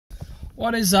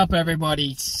What is up,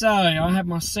 everybody? So, I had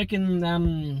my second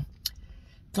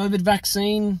COVID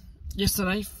vaccine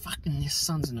yesterday. Fucking, this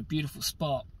sun's in a beautiful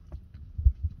spot.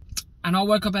 And I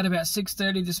woke up at about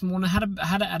 6:30 this morning. Had it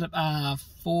at about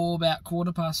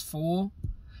 20 past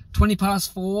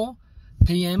 4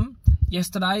 p.m.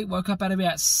 yesterday. Woke up at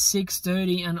about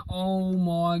 6:30 and oh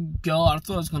my god, I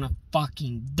thought I was gonna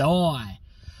fucking die.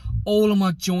 All of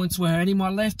my joints were hurting. My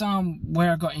left arm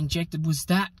where I got injected was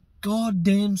that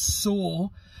goddamn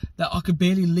sore that I could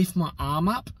barely lift my arm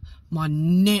up. My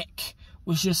neck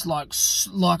was just like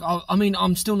I mean,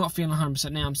 I'm still not feeling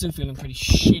 100% now. I'm still feeling pretty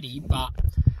shitty, but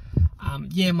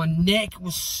yeah, my neck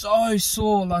was so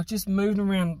sore, like just moving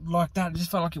around like that, it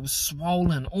just felt like it was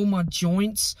swollen. All my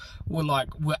joints were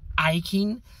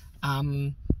aching.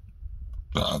 I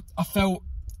felt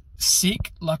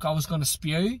sick, like I was gonna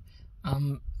spew.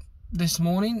 This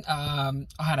morning, I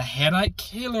had a headache,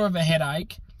 killer of a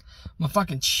headache. My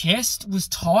fucking chest was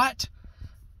tight.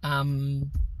 It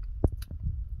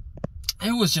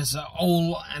was just it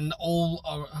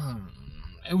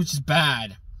was just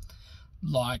bad.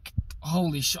 Like,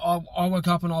 holy shit, I woke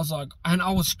up and I was like, and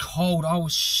I was cold, I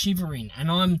was shivering, and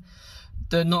I'm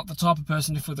not the type of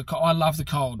person to feel the cold. I love the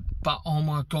cold, but oh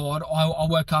my god, I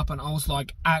woke up and I was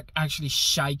like actually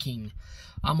shaking.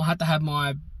 I had to have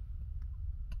my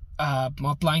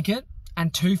blanket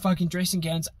and 2 fucking dressing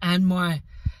gowns and my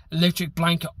electric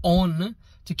blanket on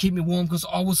to keep me warm, because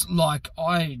I was like,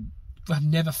 I have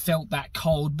never felt that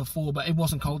cold before, but it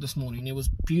wasn't cold this morning. It was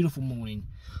a beautiful morning.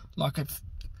 Like,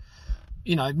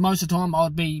 you know, most of the time I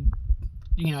would be,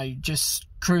 you know, just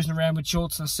cruising around with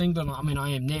shorts and a singlet. I mean, I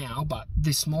am now, but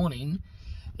this morning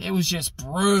it was just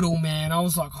brutal, man. I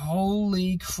was like,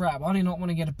 holy crap, I do not want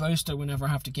to get a booster whenever I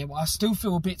have to get one. I still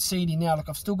feel a bit seedy now. Like,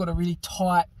 I've still got a really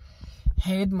tight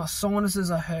head. My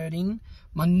sinuses are hurting.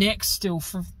 My neck's still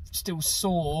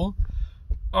sore.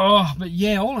 Oh, but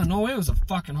yeah, all in all, it was a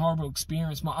fucking horrible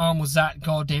experience. My arm was that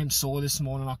goddamn sore this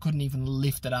morning. I couldn't even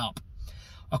lift it up.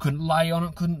 I couldn't lay on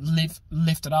it, couldn't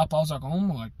lift it up. I was like, oh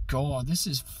my god, this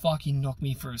is fucking knocked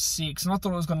me for a 6. And I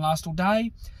thought it was going to last all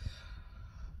day.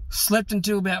 Slept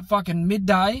until about fucking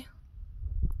midday.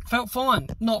 Felt fine.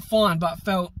 Not fine, but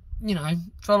felt, you know,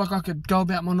 felt like I could go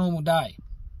about my normal day.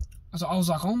 I was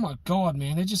like, oh my god,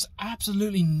 man, they just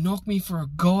absolutely knocked me for a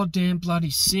goddamn bloody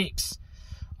 6.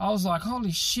 I was like,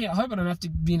 holy shit, I hope I don't have to,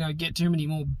 you know, get too many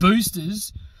more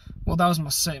boosters. Well, that was my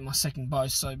second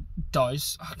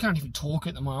dose. I can't even talk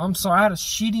at the moment. I'm sorry, I had a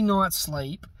shitty night's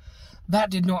sleep. That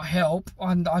did not help.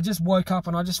 And I just woke up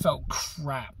and I just felt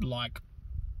crap. Like,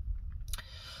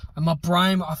 and my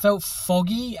brain, I felt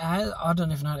foggy. I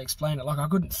don't even know how to explain it. Like, I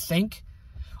couldn't think.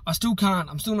 I still can't.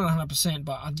 I'm still not 100%,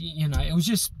 but, you know, it was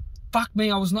just, fuck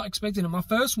me, I was not expecting it. My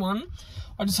first one,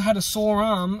 I just had a sore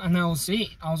arm and that was it.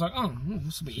 I was like, oh,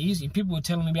 this will be easy. And people were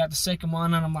telling me about the second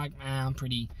one and I'm like, nah, I'm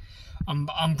pretty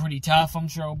tough. I'm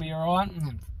sure I'll be alright.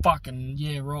 And fucking,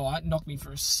 yeah, right. Knocked me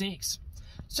for a 6.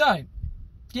 So,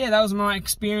 yeah, that was my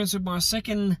experience with my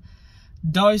second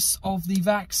dose of the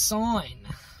vaccine.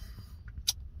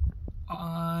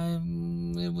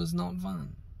 It was not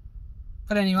fun.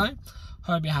 But anyway,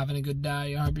 hope you're having a good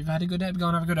day. I hope you've had a good day. Go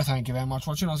and have a good day. Thank you very much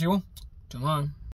for watching. I'll see you all tomorrow.